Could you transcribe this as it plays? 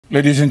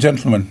Ladies and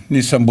gentlemen,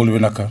 Nisambulu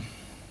Winaka.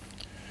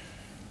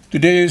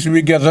 Today as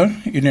we gather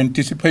in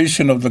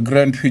anticipation of the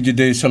Grand Fiji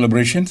Day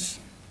celebrations,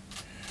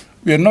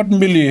 we are not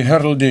merely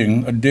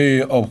heralding a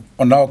day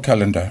on our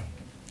calendar.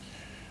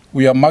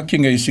 We are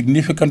marking a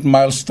significant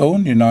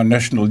milestone in our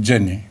national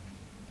journey.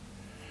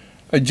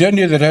 A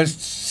journey that has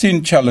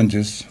seen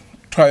challenges,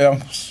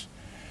 triumphs,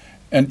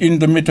 and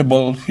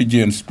indomitable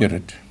Fijian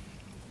spirit.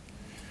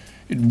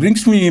 It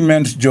brings me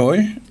immense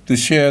joy to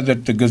share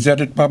that the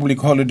gazetted public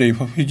holiday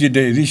for Fiji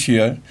Day this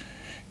year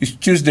is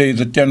Tuesday,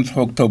 the 10th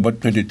of October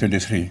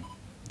 2023.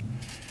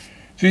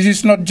 This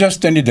is not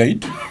just any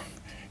date,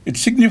 it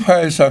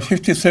signifies our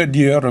 53rd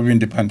year of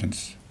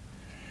independence.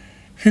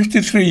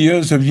 53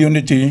 years of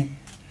unity,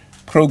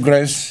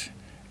 progress,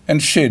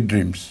 and shared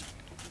dreams.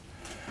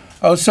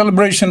 Our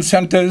celebration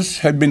centers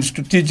have been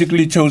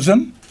strategically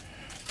chosen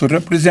to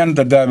represent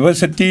the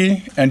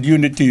diversity and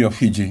unity of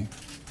Fiji.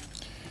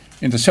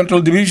 In the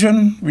Central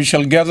Division, we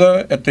shall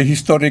gather at the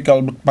historic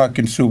Albert Park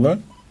in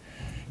Suva.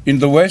 In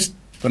the West,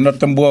 the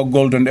Natambua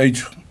Golden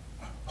Age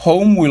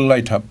home will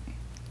light up.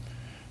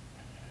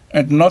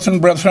 And Northern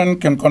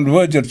Brethren can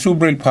converge at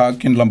Subrail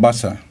Park in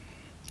Lambasa.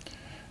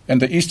 And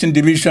the Eastern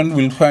Division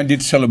will find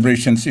its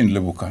celebrations in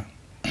Levuka.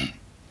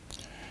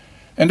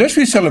 And as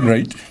we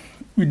celebrate,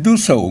 we do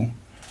so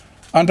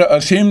under a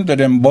theme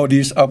that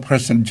embodies our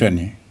present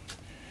journey,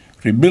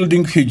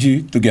 rebuilding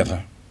Fiji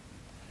together.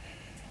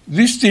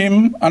 This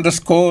theme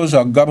underscores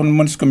our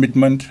government's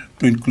commitment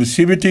to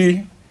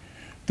inclusivity,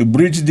 to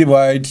bridge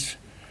divides,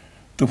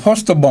 to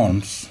foster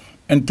bonds,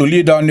 and to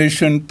lead our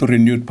nation to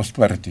renewed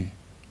prosperity.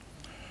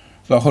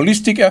 The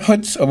holistic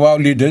efforts of our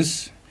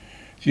leaders,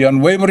 the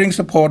unwavering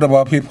support of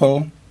our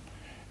people,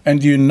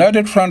 and the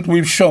united front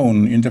we've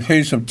shown in the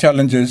face of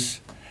challenges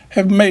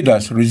have made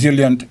us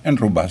resilient and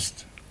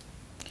robust.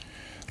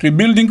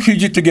 Rebuilding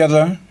Fiji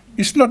together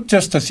is not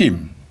just a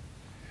theme,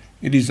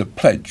 it is a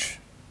pledge.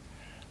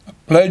 A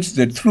pledge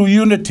that through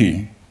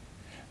unity,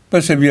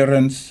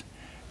 perseverance,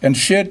 and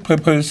shared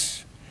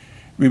purpose,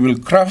 we will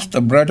craft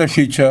a brighter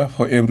future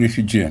for every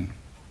Fijian.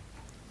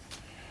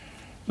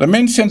 The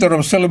main center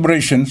of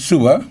celebration,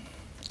 Suva,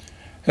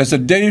 has a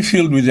day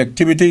filled with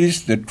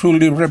activities that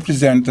truly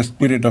represent the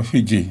spirit of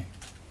Fiji.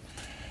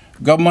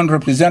 Government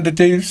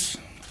representatives,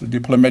 the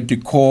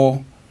diplomatic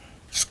corps,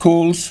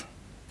 schools,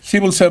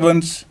 civil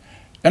servants,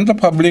 and the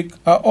public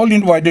are all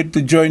invited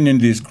to join in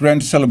this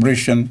grand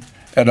celebration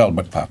at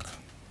Albert Park.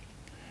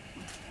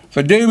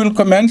 The day will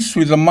commence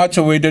with the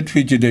much-awaited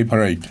Fiji Day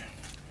Parade,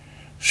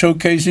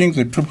 showcasing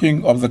the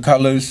trooping of the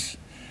colors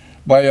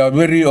by our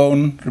very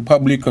own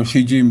Republic of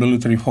Fiji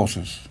military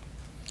forces.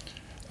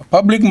 A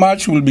public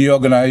march will be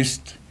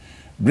organized,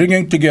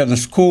 bringing together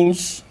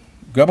schools,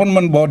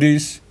 government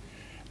bodies,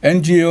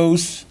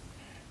 NGOs,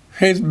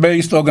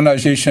 faith-based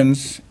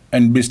organizations,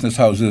 and business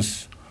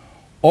houses,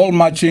 all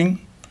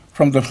marching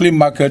from the flea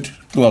market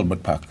to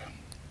Albert Park.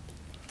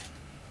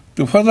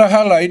 To further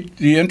highlight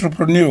the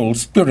entrepreneurial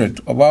spirit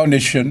of our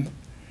nation,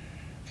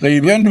 the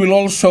event will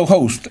also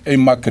host a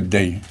market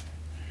day,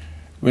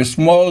 where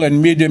small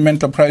and medium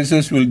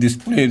enterprises will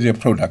display their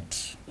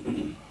products,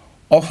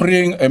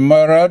 offering a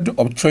myriad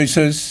of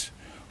choices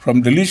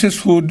from delicious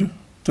food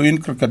to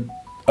intricate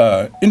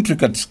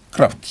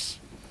crafts.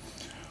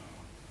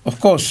 Of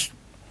course,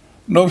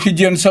 no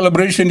Fijian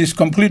celebration is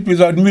complete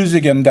without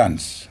music and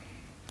dance.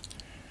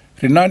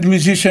 Renowned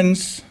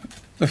musicians,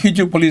 the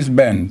Fiji Police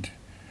Band,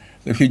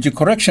 the Fiji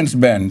Corrections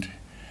Band,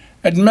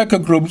 and mecca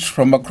groups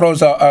from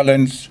across our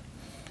islands,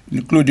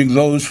 including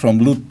those from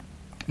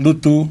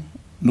Lutu,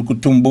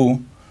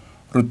 Nukutumbu,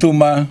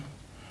 Rotuma,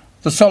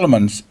 the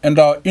Solomons, and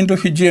our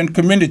Indo-Fijian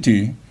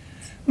community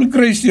will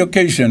grace the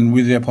occasion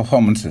with their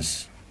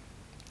performances.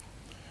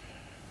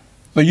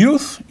 The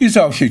youth is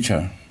our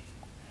future,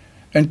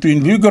 and to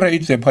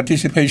invigorate their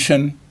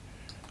participation,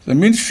 the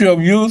Ministry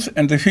of Youth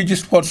and the Fiji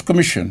Sports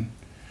Commission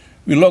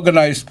will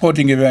organize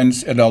sporting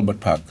events at Albert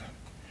Park,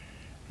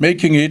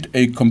 making it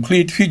a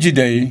complete Fiji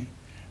Day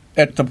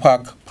at the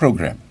Park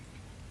program.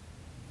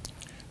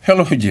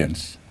 Fellow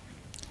Fijians,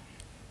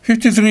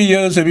 53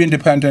 years of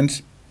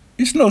independence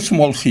is no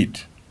small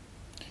feat.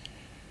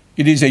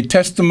 It is a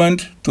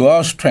testament to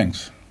our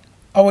strength,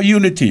 our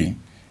unity,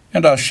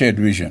 and our shared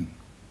vision.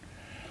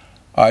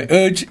 I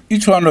urge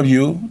each one of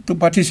you to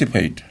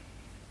participate.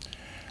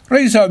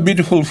 Raise our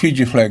beautiful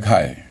Fiji flag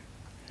high,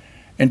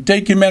 and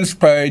take immense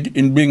pride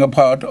in being a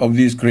part of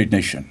this great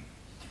nation.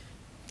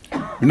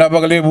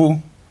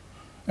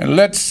 And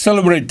let's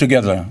celebrate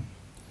together,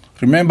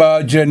 remember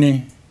our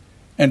journey,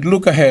 and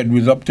look ahead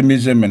with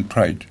optimism and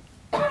pride.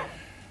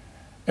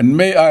 And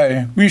may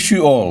I wish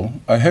you all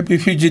a happy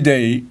Fiji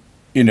Day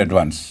in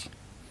advance.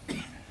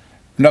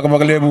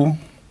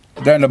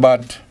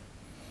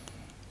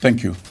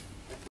 Thank you.